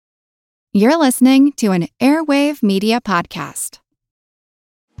You're listening to an Airwave Media Podcast.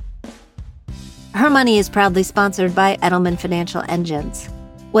 Her Money is proudly sponsored by Edelman Financial Engines.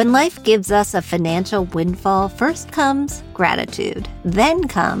 When life gives us a financial windfall, first comes gratitude, then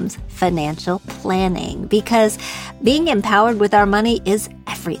comes financial planning, because being empowered with our money is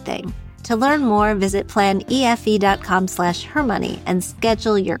everything. To learn more, visit planefe.com/hermoney and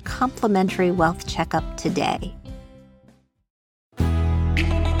schedule your complimentary wealth checkup today.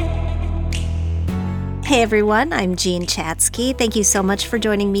 Hey everyone, I'm Jean Chatzky. Thank you so much for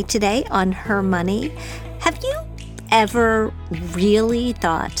joining me today on Her Money. Have you ever really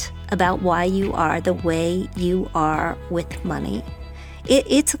thought about why you are the way you are with money?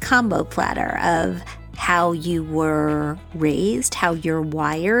 It's a combo platter of how you were raised, how you're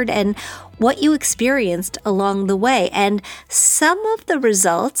wired, and what you experienced along the way. And some of the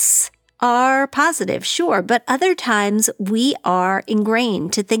results are positive, sure, but other times we are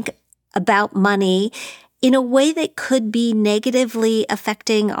ingrained to think about money in a way that could be negatively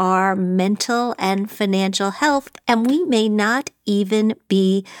affecting our mental and financial health, and we may not even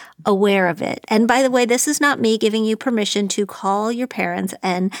be aware of it. And by the way, this is not me giving you permission to call your parents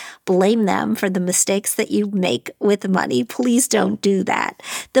and blame them for the mistakes that you make with money. Please don't do that.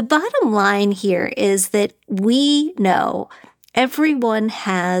 The bottom line here is that we know everyone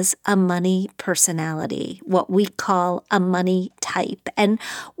has a money personality, what we call a money type. And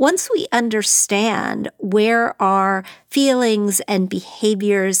once we understand where our feelings and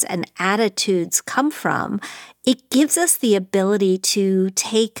behaviors and attitudes come from, it gives us the ability to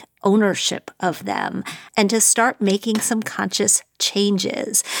take ownership of them and to start making some conscious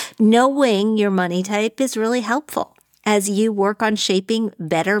changes. Knowing your money type is really helpful as you work on shaping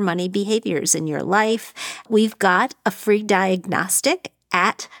better money behaviors in your life. We've got a free diagnostic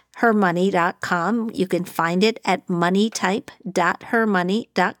at hermoney.com. You can find it at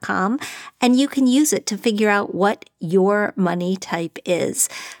moneytype.hermoney.com, and you can use it to figure out what your money type is.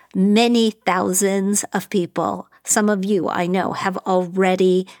 Many thousands of people, some of you I know, have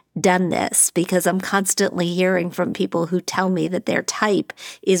already done this because I'm constantly hearing from people who tell me that their type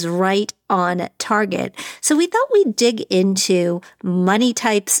is right on target. So we thought we'd dig into money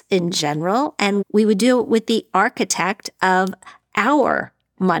types in general, and we would do it with the architect of our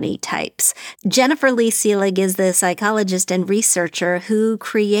money types. Jennifer Leigh Selig is the psychologist and researcher who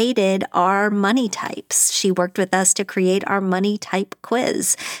created our money types. She worked with us to create our money type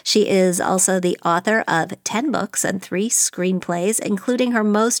quiz. She is also the author of 10 books and 3 screenplays, including her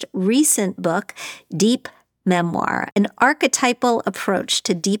most recent book, Deep Memoir, an archetypal approach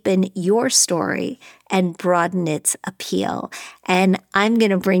to deepen your story and broaden its appeal. And I'm going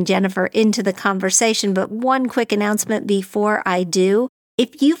to bring Jennifer into the conversation, but one quick announcement before I do.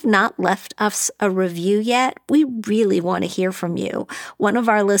 If you've not left us a review yet, we really want to hear from you. One of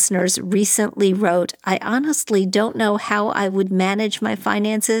our listeners recently wrote, "I honestly don't know how I would manage my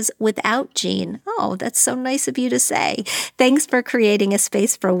finances without Jean." Oh, that's so nice of you to say. Thanks for creating a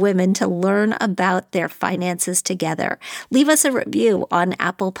space for women to learn about their finances together. Leave us a review on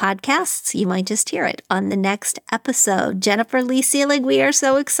Apple Podcasts. You might just hear it on the next episode. Jennifer Leigh Selig, we are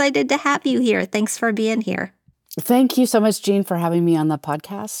so excited to have you here. Thanks for being here. Thank you so much, Jean, for having me on the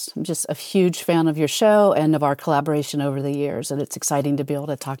podcast. I'm just a huge fan of your show and of our collaboration over the years, and it's exciting to be able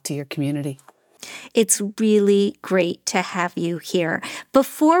to talk to your community. It's really great to have you here.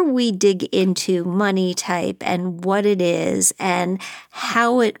 Before we dig into money type and what it is and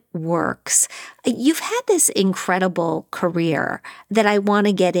how it works, you've had this incredible career that I want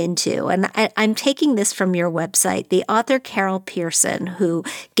to get into. And I'm taking this from your website. The author Carol Pearson, who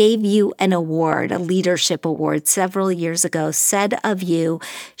gave you an award, a leadership award several years ago, said of you,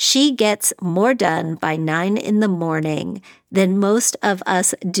 "She gets more done by 9 a.m. than most of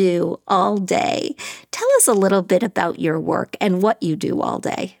us do all day." Tell us a little bit about your work and what you do all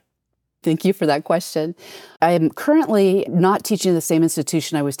day. Thank you for that question. I am currently not teaching the same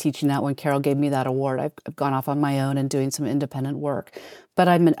institution I was teaching at when Carol gave me that award. I've gone off on my own and doing some independent work. But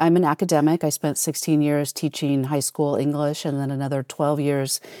I'm an academic. I spent 16 years teaching high school English and then another 12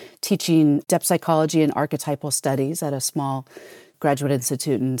 years teaching depth psychology and archetypal studies at a small graduate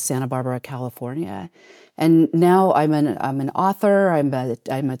institute in Santa Barbara, California. And now I'm an author. I'm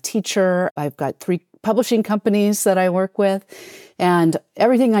a teacher. I've got 3 publishing companies that I work with, and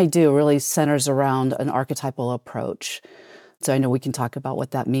everything I do really centers around an archetypal approach. So I know we can talk about what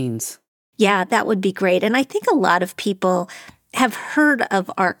that means. Yeah, that would be great. And I think a lot of people have heard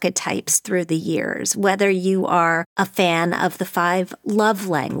of archetypes through the years, whether you are a fan of the 5 love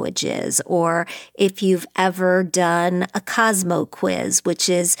languages, or if you've ever done a Cosmo quiz, which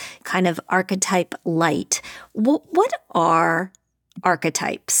is kind of archetype light. What are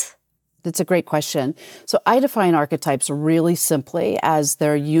archetypes? That's a great question. So I define archetypes really simply as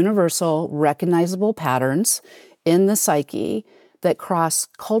they're universal, recognizable patterns in the psyche that cross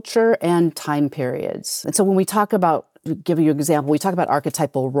culture and time periods. And so when we talk about, give you an example, we talk about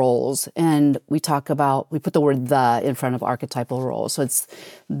archetypal roles, and we put the word "the" in front of archetypal roles. So it's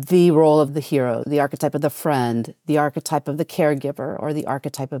the role of the hero, the archetype of the friend, the archetype of the caregiver, or the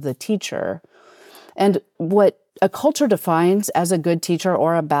archetype of the teacher. And what a culture defines as a good teacher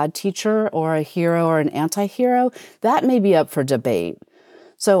or a bad teacher or a hero or an anti-hero, that may be up for debate.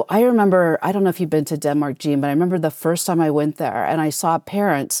 So I remember, I don't know if you've been to Denmark, Jean, but I remember the first time I went there and I saw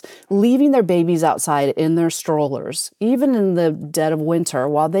parents leaving their babies outside in their strollers, even in the dead of winter,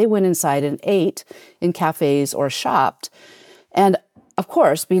 while they went inside and ate in cafes or shopped. And of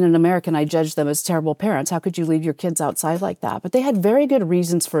course, being an American, I judged them as terrible parents. How could you leave your kids outside like that? But they had very good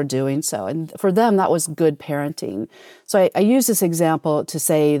reasons for doing so. And for them, that was good parenting. So I use this example to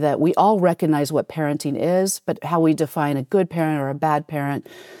say that we all recognize what parenting is, but how we define a good parent or a bad parent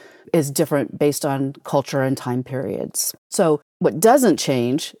is different based on culture and time periods. So what doesn't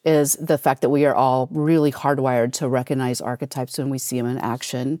change is the fact that we are all really hardwired to recognize archetypes when we see them in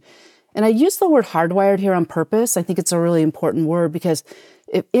action. And I use the word hardwired here on purpose. I think it's a really important word because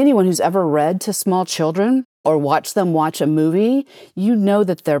if anyone who's ever read to small children or watched them watch a movie, you know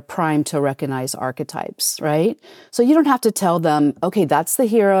that they're primed to recognize archetypes, right? So you don't have to tell them, okay, that's the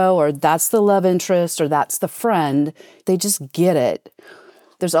hero or that's the love interest or that's the friend. They just get it.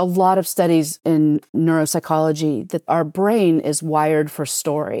 There's a lot of studies in neuropsychology that our brain is wired for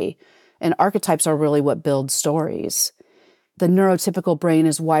story, and archetypes are really what build stories. The neurotypical brain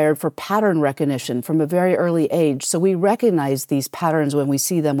is wired for pattern recognition from a very early age. So we recognize these patterns when we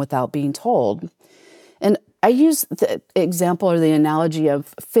see them without being told. And I use the example or the analogy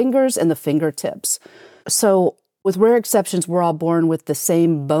of fingers and the fingertips. So with rare exceptions, we're all born with the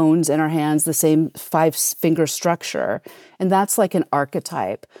same bones in our hands, the same 5-finger structure. And that's like an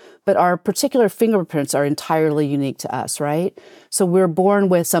archetype. But our particular fingerprints are entirely unique to us, right? So we're born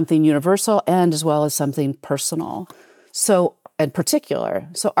with something universal and as well as something personal. So, and particular.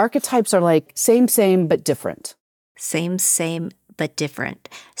 So archetypes are like same, but different. Same, but different.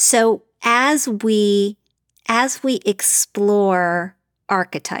 So as we explore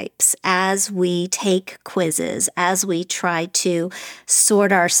archetypes, as we take quizzes, as we try to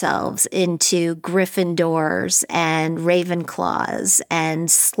sort ourselves into Gryffindors and Ravenclaws and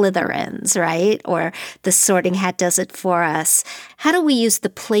Slytherins, right? Or the Sorting Hat does it for us. How do we use the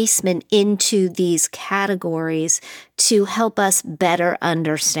placement into these categories to help us better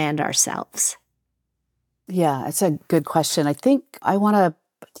understand ourselves? Yeah, it's a good question. I think I'm going to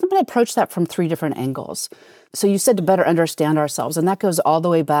approach that from 3 different angles. So you said to better understand ourselves, and that goes all the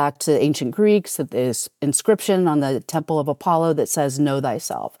way back to ancient Greeks, this inscription on the Temple of Apollo that says, know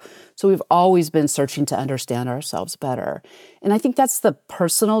thyself. So we've always been searching to understand ourselves better. And I think that's the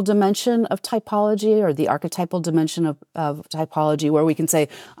personal dimension of typology or the archetypal dimension of typology where we can say,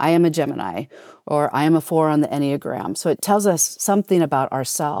 I am a Gemini or I am a 4 on the Enneagram. So it tells us something about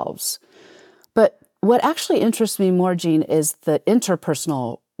ourselves. But what actually interests me more, Jean, is the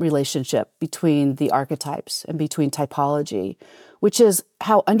interpersonal relationship between the archetypes and between typology, which is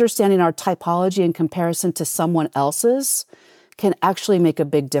how understanding our typology in comparison to someone else's can actually make a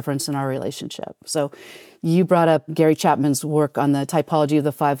big difference in our relationship. So you brought up Gary Chapman's work on the typology of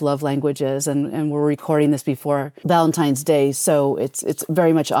the 5 love languages, and we're recording this before Valentine's Day, so it's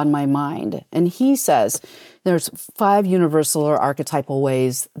very much on my mind. And he says there's 5 universal or archetypal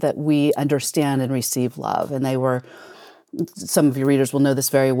ways that we understand and receive love, and they were, some of your readers will know this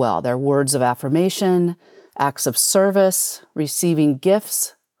very well. They're words of affirmation, acts of service, receiving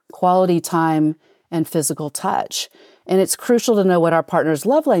gifts, quality time, and physical touch. And it's crucial to know what our partner's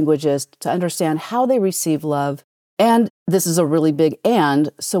love language is to understand how they receive love. And this is a really big and,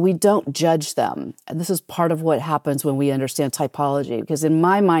 so we don't judge them. And this is part of what happens when we understand typology, because in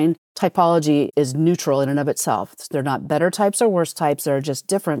my mind, typology is neutral in and of itself. They're not better types or worse types, they're just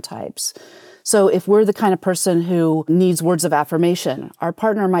different types. So if we're the kind of person who needs words of affirmation, our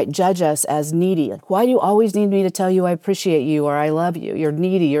partner might judge us as needy. Like, why do you always need me to tell you I appreciate you or I love you? You're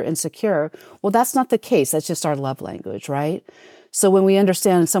needy, you're insecure. Well, that's not the case. That's just our love language, right? So when we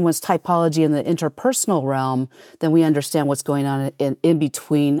understand someone's typology in the interpersonal realm, then we understand what's going on in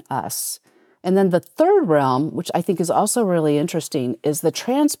between us. And then the third realm, which I think is also really interesting, is the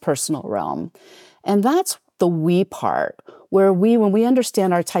transpersonal realm. And that's the we part, where when we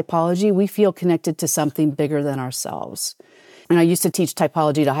understand our typology, we feel connected to something bigger than ourselves. And I used to teach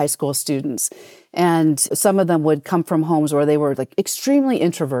typology to high school students, and some of them would come from homes where they were like extremely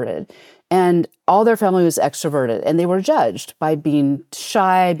introverted. And all their family was extroverted, and they were judged by being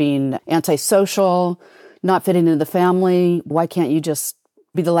shy, being antisocial, not fitting into the family. Why can't you just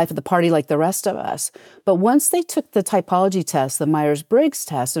be the life of the party like the rest of us? But once they took the typology test, the Myers-Briggs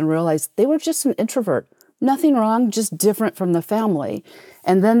test, and realized they were just an introvert, nothing wrong, just different from the family.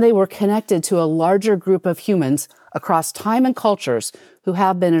 And then they were connected to a larger group of humans across time and cultures who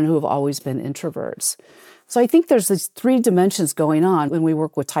have been and who have always been introverts. So I think there's these three dimensions going on when we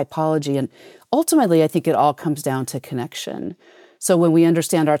work with typology. And ultimately, I think it all comes down to connection. So when we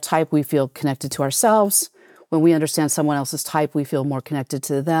understand our type, we feel connected to ourselves. When we understand someone else's type, we feel more connected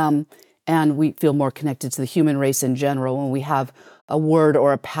to them. And we feel more connected to the human race in general when we have a word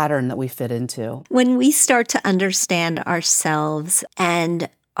or a pattern that we fit into. When we start to understand ourselves and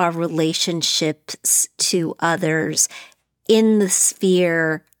our relationships to others in the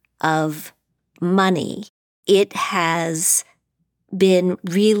sphere of money, it has been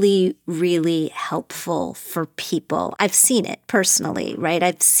really, really helpful for people. I've seen it personally, right?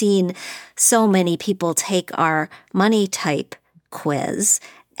 I've seen so many people take our MoneyType quiz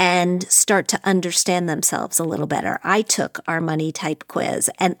and start to understand themselves a little better. I took our MoneyType quiz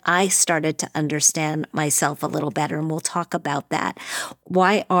and I started to understand myself a little better, and we'll talk about that.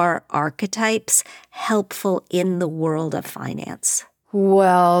 Why are archetypes helpful in the world of finance?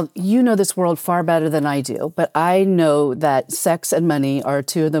 Well, you know this world far better than I do, but I know that sex and money are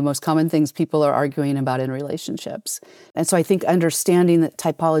two of the most common things people are arguing about in relationships. And so I think understanding the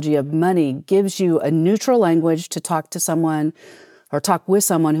typology of money gives you a neutral language to talk to someone or talk with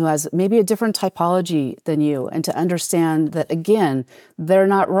someone who has maybe a different typology than you, and to understand that, again, they're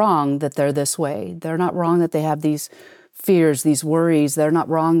not wrong that they're this way. They're not wrong that they have these fears, these worries. They're not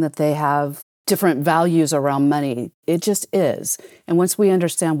wrong that they have different values around money. It just is. And once we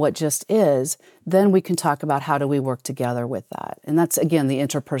understand what just is, then we can talk about how do we work together with that. And that's, again, the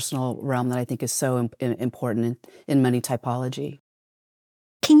interpersonal realm that I think is so important in money typology.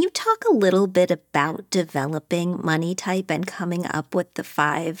 Can you talk a little bit about developing MoneyType and coming up with the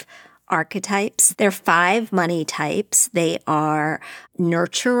 5 archetypes? There are 5 money types. They are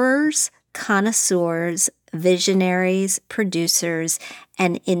nurturers, connoisseurs, visionaries, producers,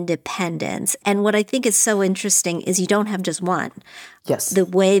 and independents. And what I think is so interesting is you don't have just one. Yes. The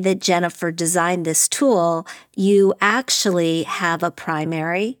way that Jennifer designed this tool, you actually have a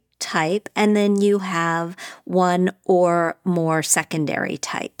primary type, and then you have one or more secondary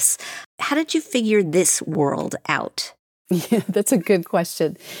types. How did you figure this world out? Yeah, that's a good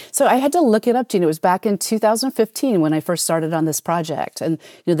question. So I had to look it up, Gina. It was back in 2015 when I first started on this project. And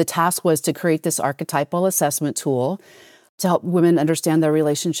the task was to create this archetypal assessment tool to help women understand their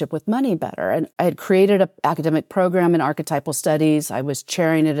relationship with money better. And I had created an academic program in archetypal studies. I was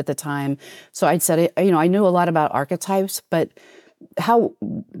chairing it at the time. So I'd said, I knew a lot about archetypes, but how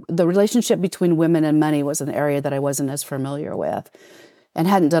the relationship between women and money was an area that I wasn't as familiar with and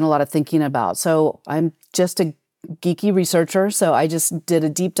hadn't done a lot of thinking about. So I'm just a geeky researcher, so I just did a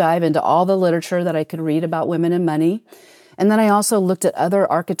deep dive into all the literature that I could read about women and money. And then I also looked at other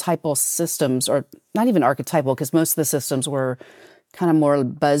archetypal systems, or not even archetypal, because most of the systems were kind of more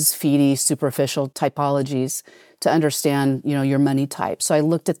BuzzFeedy, superficial typologies to understand, your money type. So I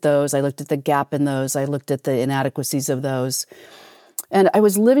looked at those, I looked at the gap in those, I looked at the inadequacies of those. And I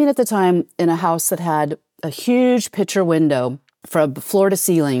was living at the time in a house that had a huge picture window from floor to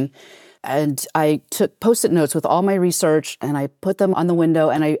ceiling. And I took Post-it notes with all my research and I put them on the window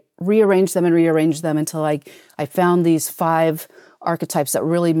and I rearranged them until I found these 5 archetypes that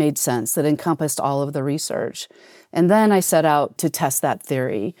really made sense, that encompassed all of the research. And then I set out to test that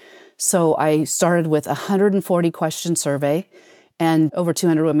theory. So I started with a 140 question survey, and over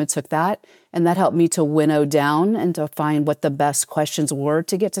 200 women took that. And that helped me to winnow down and to find what the best questions were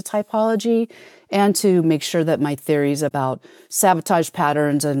to get to typology, and to make sure that my theories about sabotage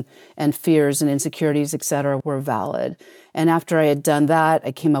patterns and fears and insecurities, et cetera, were valid. And after I had done that,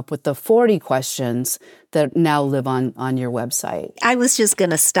 I came up with the 40 questions that now live on your website. I was just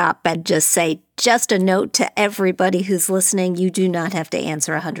going to stop and just say, just a note to everybody who's listening, you do not have to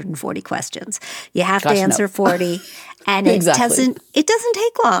answer 140 questions. You have to answer 40. And it Exactly. doesn't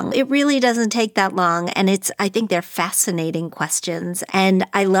take long. It really doesn't take that long. And I think they're fascinating questions. And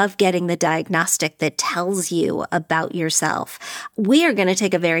I love getting the diagnostic that tells you about yourself. We are going to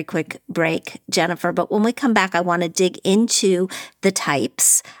take a very quick break, Jennifer, but when we come back, I want to dig into the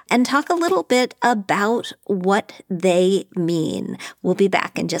types and talk a little bit about what they mean. We'll be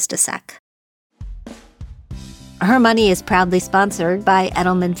back in just a sec. Her Money is proudly sponsored by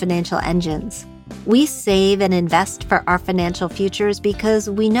Edelman Financial Engines. We save and invest for our financial futures because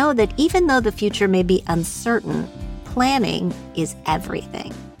we know that even though the future may be uncertain, planning is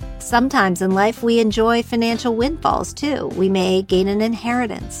everything. Sometimes in life, we enjoy financial windfalls too. We may gain an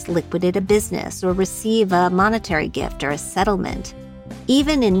inheritance, liquidate a business, or receive a monetary gift or a settlement.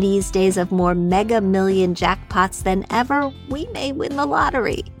 Even in these days of more mega million jackpots than ever, we may win the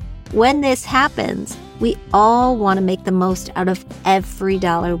lottery. When this happens, we all want to make the most out of every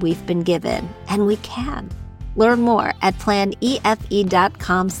dollar we've been given, and we can. Learn more at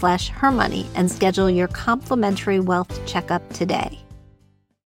planefe.com/hermoney and schedule your complimentary wealth checkup today.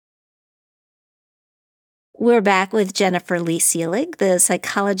 We're back with Jennifer Leigh Selig, the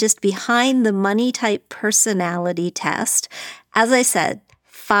psychologist behind the MoneyType personality test. As I said,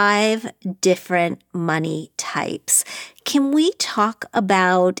 5 different money types. Can we talk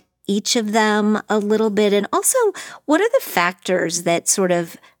about each of them a little bit? And also, what are the factors that sort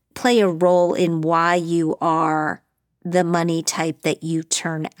of play a role in why you are the money type that you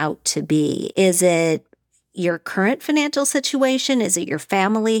turn out to be? Is it your current financial situation? Is it your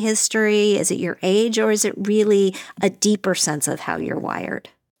family history? Is it your age? Or is it really a deeper sense of how you're wired?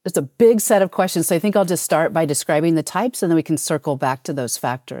 It's a big set of questions. So I think I'll just start by describing the types, and then we can circle back to those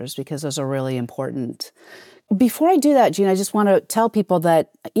factors because those are really important. Before I do that, Jean, I just want to tell people that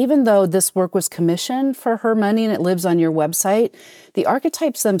even though this work was commissioned for Her Money and it lives on your website, the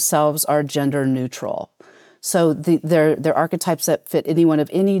archetypes themselves are gender neutral. So they're archetypes that fit anyone of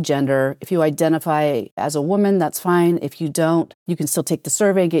any gender. If you identify as a woman, that's fine. If you don't, you can still take the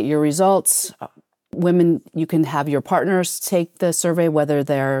survey, get your results. Women, you can have your partners take the survey, whether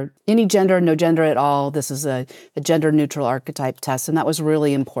they're any gender, no gender at all. This is a gender neutral archetype test, and that was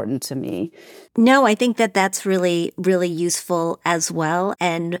really important to me. No, I think that that's really, really useful as well.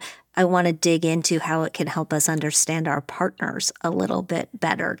 And I want to dig into how it can help us understand our partners a little bit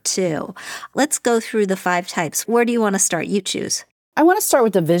better too. Let's go through the 5 types. Where do you want to start? You choose. I want to start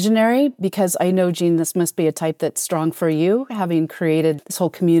with the visionary because I know, Jean, this must be a type that's strong for you, having created this whole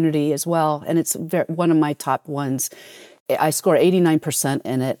community as well. And it's one of my top ones. I score 89%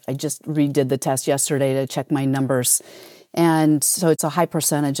 in it. I just redid the test yesterday to check my numbers. And so it's a high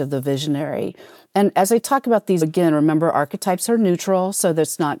percentage of the visionary. And as I talk about these again, remember archetypes are neutral, so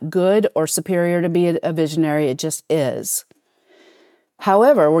that's not good or superior to be a visionary. It just is.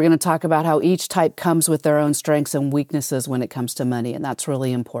 However, we're going to talk about how each type comes with their own strengths and weaknesses when it comes to money, and that's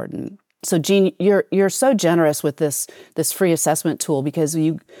really important. So, Jean, you're so generous with this free assessment tool because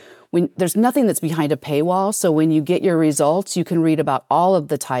there's nothing that's behind a paywall. So when you get your results, you can read about all of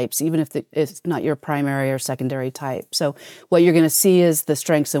the types, even if it's not your primary or secondary type. So what you're going to see is the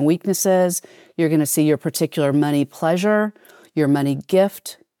strengths and weaknesses. You're going to see your particular money pleasure, your money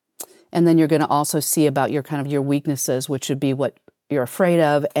gift, and then you're going to also see about your weaknesses, which would be what you're afraid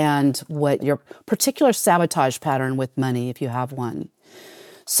of and what your particular sabotage pattern with money, if you have one.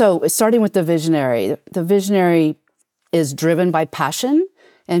 So starting with the visionary is driven by passion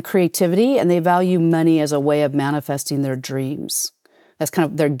and creativity, and they value money as a way of manifesting their dreams. That's kind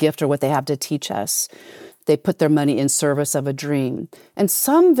of their gift or what they have to teach us. They put their money in service of a dream. And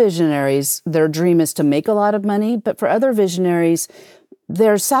some visionaries, their dream is to make a lot of money, but for other visionaries,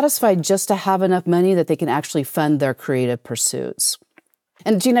 they're satisfied just to have enough money that they can actually fund their creative pursuits.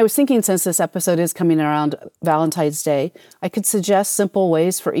 And Jean, I was thinking since this episode is coming around Valentine's Day, I could suggest simple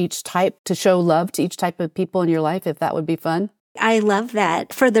ways for each type to show love to each type of people in your life, if that would be fun. I love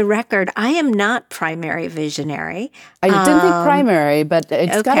that. For the record, I am not primary visionary. I didn't think primary, but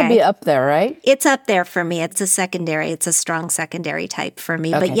it's got to be up there, right? It's up there for me. It's a secondary. It's a strong secondary type for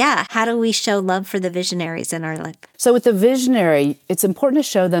me. Okay. But yeah, how do we show love for the visionaries in our life? So with the visionary, it's important to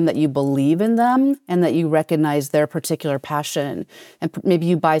show them that you believe in them and that you recognize their particular passion. And maybe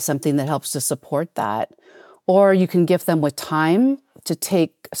you buy something that helps to support that. Or you can gift them with time to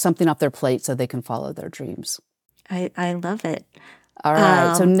take something off their plate so they can follow their dreams. I love it. All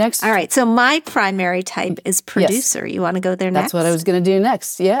right. So next. All right. So my primary type is producer. Yes. You want to go there next? That's what I was going to do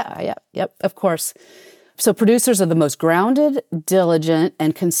next. Yep, of course. So producers are the most grounded, diligent,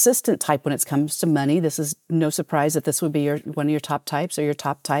 and consistent type when it comes to money. This is no surprise that this would be one of your top types or your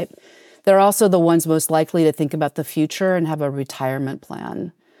top type. They're also the ones most likely to think about the future and have a retirement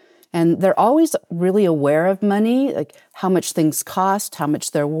plan. And they're always really aware of money, like how much things cost, how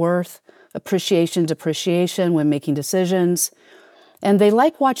much they're worth, appreciation, depreciation when making decisions. And they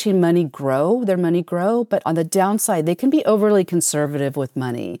like watching their money grow, but on the downside, they can be overly conservative with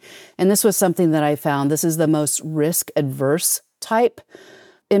money. And this was something that I found. This is the most risk-adverse type,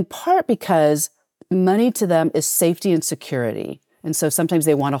 in part because money to them is safety and security. And so sometimes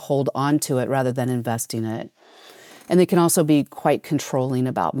they want to hold on to it rather than investing it. And they can also be quite controlling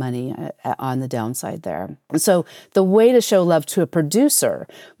about money on the downside there. And so the way to show love to a producer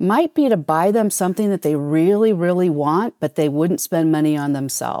might be to buy them something that they really, really want, but they wouldn't spend money on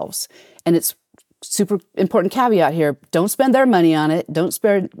themselves. And it's super important caveat here. Don't spend their money on it. Don't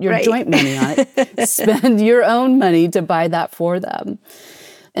spend your joint money on it. Spend your own money to buy that for them.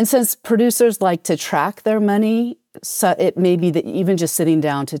 And since producers like to track their money, so it may be that even just sitting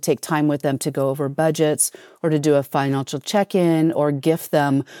down to take time with them to go over budgets or to do a financial check-in or gift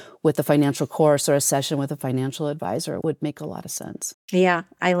them with a financial course or a session with a financial advisor would make a lot of sense. Yeah,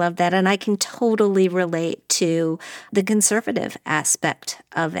 I love that. And I can totally relate to the conservative aspect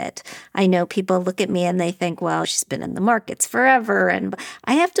of it. I know people look at me and they think, well, she's been in the markets forever. And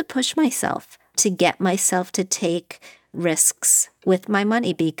I have to push myself to get myself to take risks with my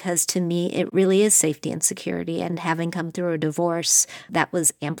money, because to me, it really is safety and security. And having come through a divorce, that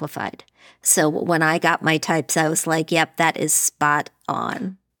was amplified. So when I got my types, I was like, yep, that is spot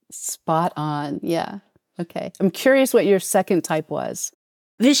on. Spot on. Yeah. Okay. I'm curious what your second type was.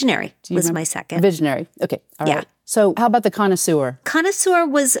 Visionary was my second. Visionary. Okay. All right. So how about the connoisseur?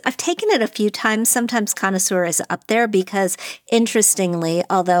 Connoisseur I've taken it a few times. Sometimes connoisseur is up there because, interestingly,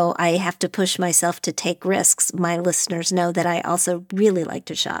 although I have to push myself to take risks, my listeners know that I also really like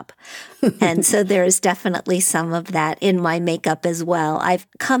to shop. And so there is definitely some of that in my makeup as well. I've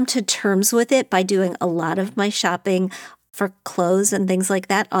come to terms with it by doing a lot of my shopping for clothes and things like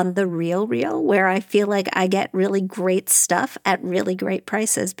that on the Real, where I feel like I get really great stuff at really great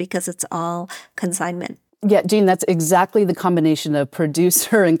prices because it's all consignment. Yeah, Jean, that's exactly the combination of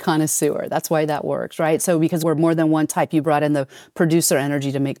producer and connoisseur. That's why that works, right? So because we're more than one type, you brought in the producer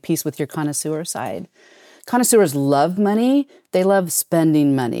energy to make peace with your connoisseur side. Connoisseurs love money. They love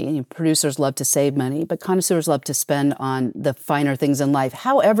spending money. Producers love to save money, but connoisseurs love to spend on the finer things in life,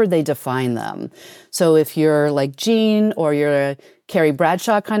 however they define them. So if you're like Jean or you're a Carrie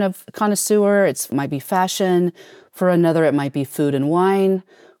Bradshaw kind of connoisseur, it might be fashion. For another, it might be food and wine.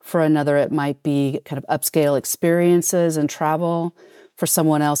 For another, it might be kind of upscale experiences and travel. For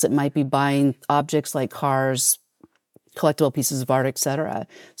someone else, it might be buying objects like cars, collectible pieces of art, etc.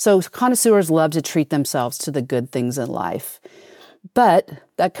 So connoisseurs love to treat themselves to the good things in life. But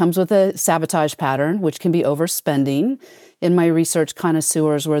that comes with a sabotage pattern, which can be overspending. In my research,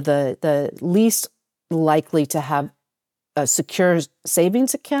 connoisseurs were the least likely to have a secure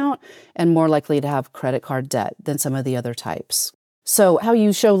savings account and more likely to have credit card debt than some of the other types. So how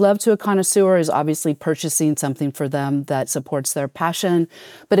you show love to a connoisseur is obviously purchasing something for them that supports their passion.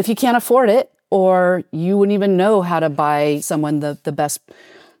 But if you can't afford it, or you wouldn't even know how to buy someone the best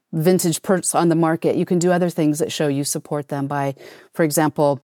vintage purse on the market, you can do other things that show you support them by, for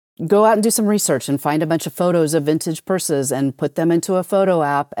example, go out and do some research and find a bunch of photos of vintage purses and put them into a photo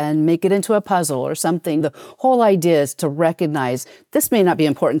app and make it into a puzzle or something. The whole idea is to recognize this may not be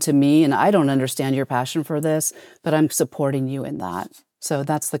important to me and I don't understand your passion for this, but I'm supporting you in that. So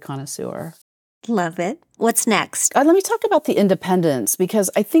that's the connoisseur. Love it. What's next? Let me talk about the independents,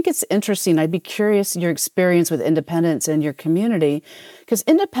 because I think it's interesting. I'd be curious your experience with independents in your community, because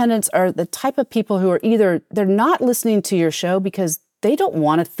independents are the type of people who are either they're not listening to your show because they don't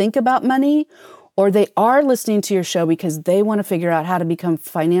want to think about money, or they are listening to your show because they want to figure out how to become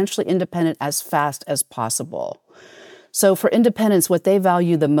financially independent as fast as possible. So for independents, what they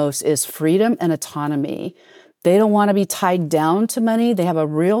value the most is freedom and autonomy. They don't want to be tied down to money. They have a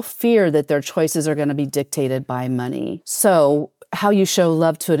real fear that their choices are going to be dictated by money. So how you show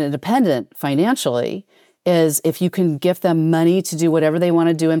love to an independent financially is if you can gift them money to do whatever they want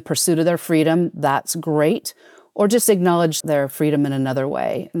to do in pursuit of their freedom, that's great. Or just acknowledge their freedom in another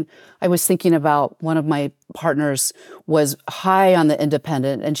way. And I was thinking about one of my partners was high on the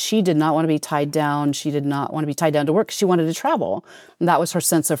independent, and she did not want to be tied down. She did not want to be tied down to work. She wanted to travel. And that was her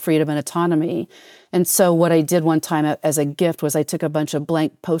sense of freedom and autonomy. And so what I did one time as a gift was I took a bunch of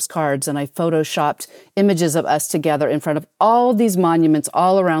blank postcards and I photoshopped images of us together in front of all these monuments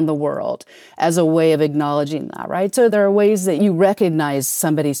all around the world as a way of acknowledging that, right? So there are ways that you recognize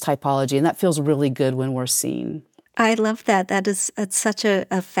somebody's typology, and that feels really good when we're seen. I love that. It's such a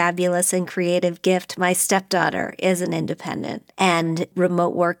fabulous and creative gift. My stepdaughter is an independent, and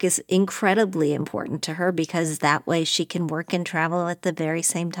remote work is incredibly important to her because that way she can work and travel at the very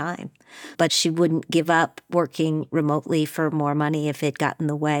same time. But she wouldn't give up working remotely for more money if it got in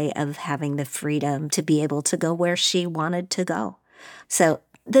the way of having the freedom to be able to go where she wanted to go. So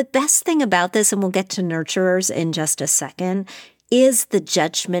the best thing about this, and we'll get to nurturers in just a second, is the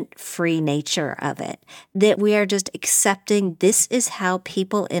judgment-free nature of it, that we are just accepting this is how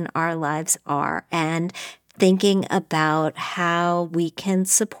people in our lives are and thinking about how we can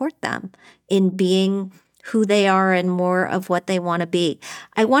support them in being who they are and more of what they want to be.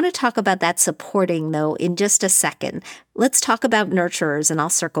 I want to talk about that supporting, though, in just a second. Let's talk about nurturers, and I'll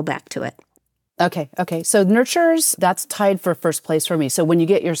circle back to it. Okay. So nurturers, that's tied for first place for me. So when you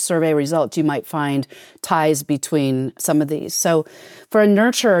get your survey results, you might find ties between some of these. So for a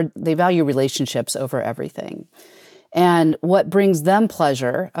nurturer, they value relationships over everything. And what brings them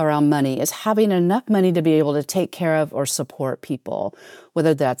pleasure around money is having enough money to be able to take care of or support people,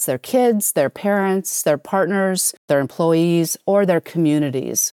 whether that's their kids, their parents, their partners, their employees, or their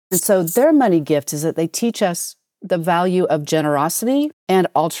communities. And so their money gift is that they teach us the value of generosity and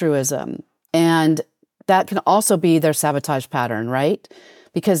altruism. And that can also be their sabotage pattern, right?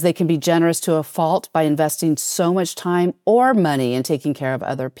 Because they can be generous to a fault by investing so much time or money in taking care of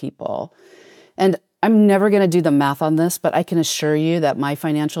other people. And I'm never going to do the math on this, but I can assure you that my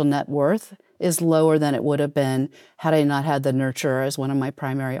financial net worth is lower than it would have been had I not had the nurturer as one of my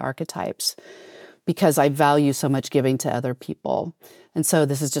primary archetypes, because I value so much giving to other people. And so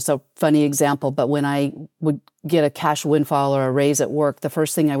this is just a funny example, but when I would get a cash windfall or a raise at work, the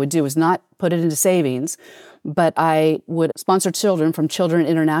first thing I would do is not put it into savings, but I would sponsor children from Children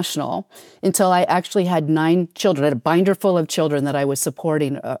International until I actually had 9 children. I had a binder full of children that I was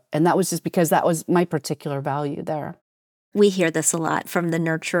supporting, and that was just because that was my particular value there. We hear this a lot from the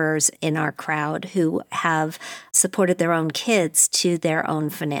nurturers in our crowd who have supported their own kids to their own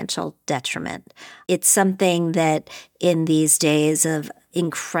financial detriment. It's something that in these days of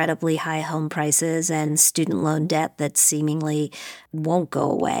incredibly high home prices and student loan debt that seemingly won't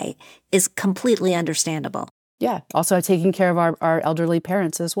go away is completely understandable. Yeah. Also taking care of our elderly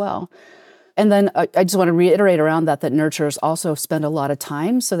parents as well. And then I just want to reiterate around that nurturers also spend a lot of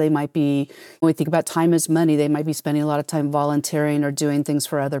time. So they might be, when we think about time as money, they might be spending a lot of time volunteering or doing things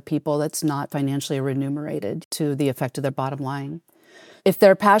for other people that's not financially remunerated to the effect of their bottom line. If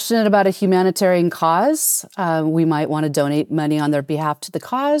they're passionate about a humanitarian cause, we might want to donate money on their behalf to the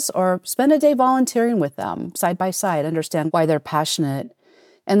cause or spend a day volunteering with them side by side, understand why they're passionate.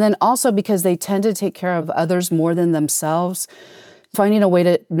 And then also because they tend to take care of others more than themselves, finding a way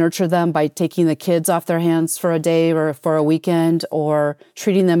to nurture them by taking the kids off their hands for a day or for a weekend, or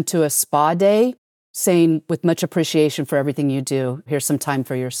treating them to a spa day, saying with much appreciation for everything you do, here's some time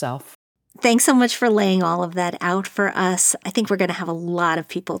for yourself. Thanks so much for laying all of that out for us. I think we're going to have a lot of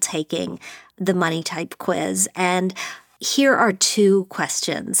people taking the MoneyType quiz. And here are 2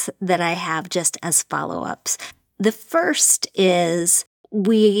 questions that I have just as follow-ups. The first is,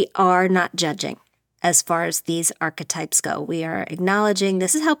 we are not judging as far as these archetypes go. We are acknowledging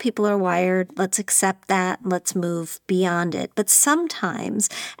this is how people are wired. Let's accept that. Let's move beyond it. But sometimes,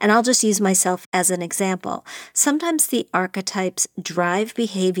 and I'll just use myself as an example, sometimes the archetypes drive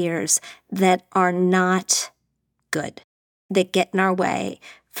behaviors that are not good, that get in our way.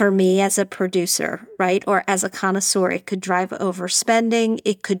 For me as a producer, right, or as a connoisseur, it could drive overspending.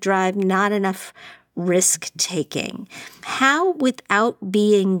 It could drive not enough risk-taking. How, without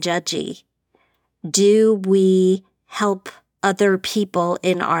being judgy, do we help other people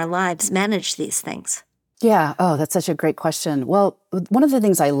in our lives manage these things? Yeah. Oh, that's such a great question. Well, one of the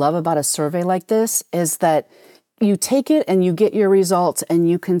things I love about a survey like this is that you take it and you get your results and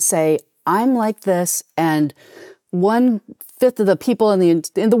you can say, I'm like this, and 1/5 of the people in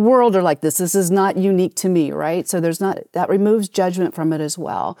the world are like this. This is not unique to me, right? So that removes judgment from it as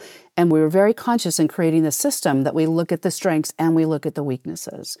well. And we were very conscious in creating the system that we look at the strengths and we look at the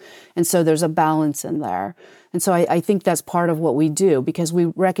weaknesses. And so there's a balance in there. And so I think that's part of what we do, because we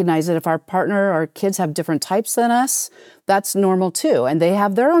recognize that if our partner or kids have different types than us, that's normal too. And they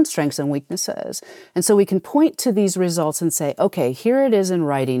have their own strengths and weaknesses. And so we can point to these results and say, okay, here it is in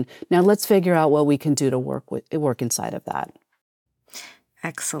writing. Now let's figure out what we can do to work inside of that.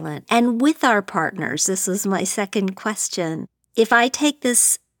 Excellent. And with our partners, this is my second question. If I take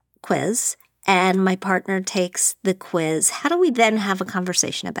this quiz and my partner takes the quiz, how do we then have a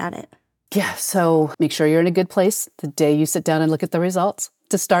conversation about it? Yeah, so make sure you're in a good place the day you sit down and look at the results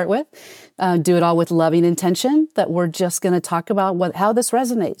to start with. Do it all with loving intention, that we're just going to talk about how this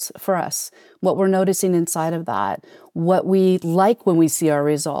resonates for us, what we're noticing inside of that, what we like when we see our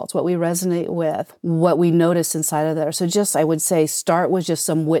results, what we resonate with, what we notice inside of there. So I would say, start with just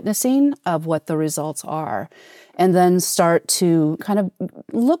some witnessing of what the results are. And then start to kind of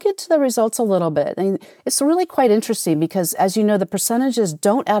look into the results a little bit. And it's really quite interesting because, as you know, the percentages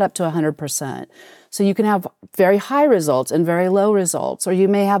don't add up to 100%. So you can have very high results and very low results, or you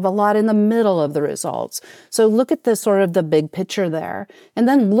may have a lot in the middle of the results. So look at the sort of the big picture there. And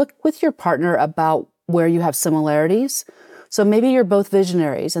then look with your partner about where you have similarities. So maybe you're both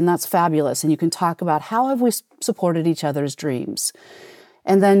visionaries, and that's fabulous. And you can talk about how have we supported each other's dreams.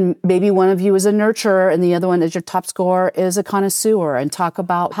 And then maybe one of you is a nurturer and the other one is your top scorer is a connoisseur, and talk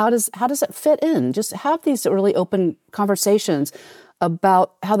about how does it fit in? Just have these really open conversations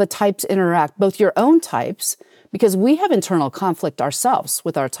about how the types interact, both your own types, because we have internal conflict ourselves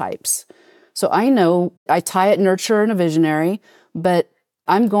with our types. So I know I tie at nurturer and a visionary, but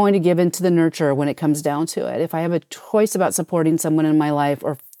I'm going to give into the nurturer when it comes down to it. If I have a choice about supporting someone in my life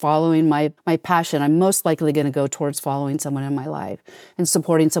or following my passion, I'm most likely going to go towards following someone in my life and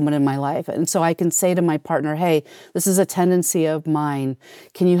supporting someone in my life. And so I can say to my partner, hey, this is a tendency of mine.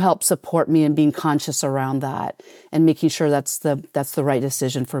 Can you help support me in being conscious around that and making sure that's the right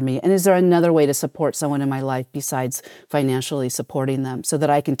decision for me? And is there another way to support someone in my life besides financially supporting them so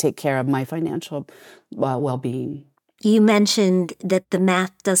that I can take care of my financial well-being? You mentioned that the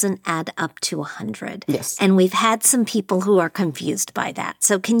math doesn't add up to 100. Yes. And we've had some people who are confused by that.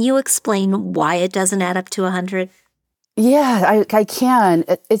 So can you explain why it doesn't add up to 100? Yeah, I can.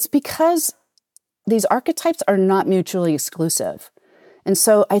 It's because these archetypes are not mutually exclusive. And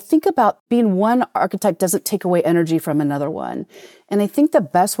so I think about being one archetype doesn't take away energy from another one. And I think the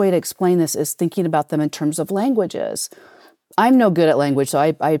best way to explain this is thinking about them in terms of languages. I'm no good at language,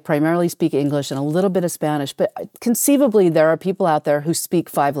 so I primarily speak English and a little bit of Spanish, but conceivably there are people out there who speak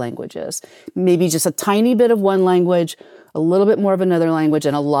 5 languages, maybe just a tiny bit of one language, a little bit more of another language,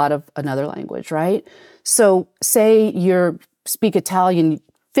 and a lot of another language, right? So say you speak Italian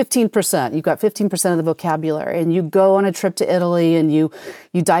 15%, you've got 15% of the vocabulary, and you go on a trip to Italy and you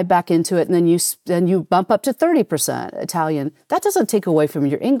dive back into it, and then you bump up to 30% Italian. That doesn't take away from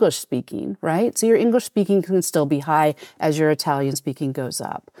your English speaking, right? So your English speaking can still be high as your Italian speaking goes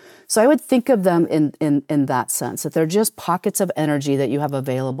up. So I would think of them in that sense, that they're just pockets of energy that you have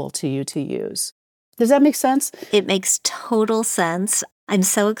available to you to use. Does that make sense? It makes total sense. I'm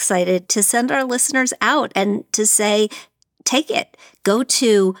so excited to send our listeners out and to say, take it. Go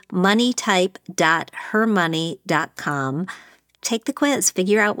to moneytype.hermoney.com. Take the quiz.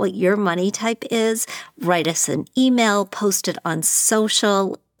 Figure out what your money type is. Write us an email. Post it on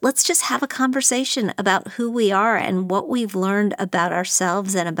social. Let's just have a conversation about who we are and what we've learned about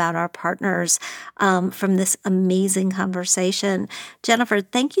ourselves and about our partners from this amazing conversation. Jennifer,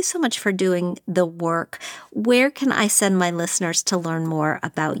 thank you so much for doing the work. Where can I send my listeners to learn more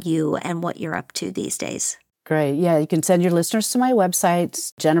about you and what you're up to these days? Great. Yeah, you can send your listeners to my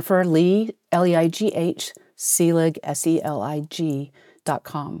website, Jennifer Leigh, Leigh, Selig, Selig.com.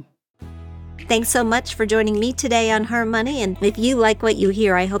 Thanks so much for joining me today on Her Money. And if you like what you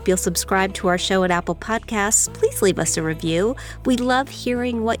hear, I hope you'll subscribe to our show at Apple Podcasts. Please leave us a review. We love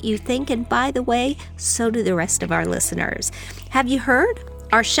hearing what you think. And by the way, so do the rest of our listeners. Have you heard?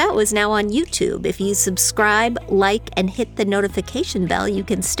 Our show is now on YouTube. If you subscribe, like, and hit the notification bell, you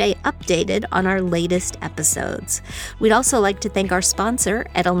can stay updated on our latest episodes. We'd also like to thank our sponsor,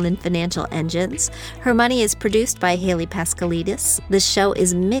 Edelman Financial Engines. Her Money is produced by Haley Pascalidis. The show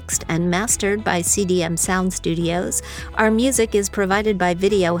is mixed and mastered by CDM Sound Studios. Our music is provided by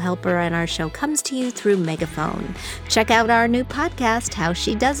Video Helper, and our show comes to you through Megaphone. Check out our new podcast, How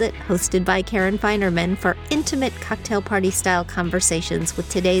She Does It, hosted by Karen Feinerman, for intimate cocktail party-style conversations with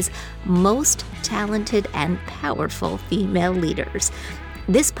today's most talented and powerful female leaders.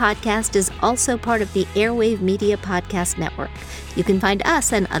 This podcast is also part of the Airwave Media Podcast Network. You can find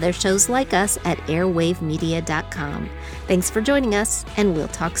us and other shows like us at airwavemedia.com. Thanks for joining us, and we'll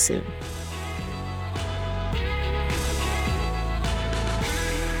talk soon.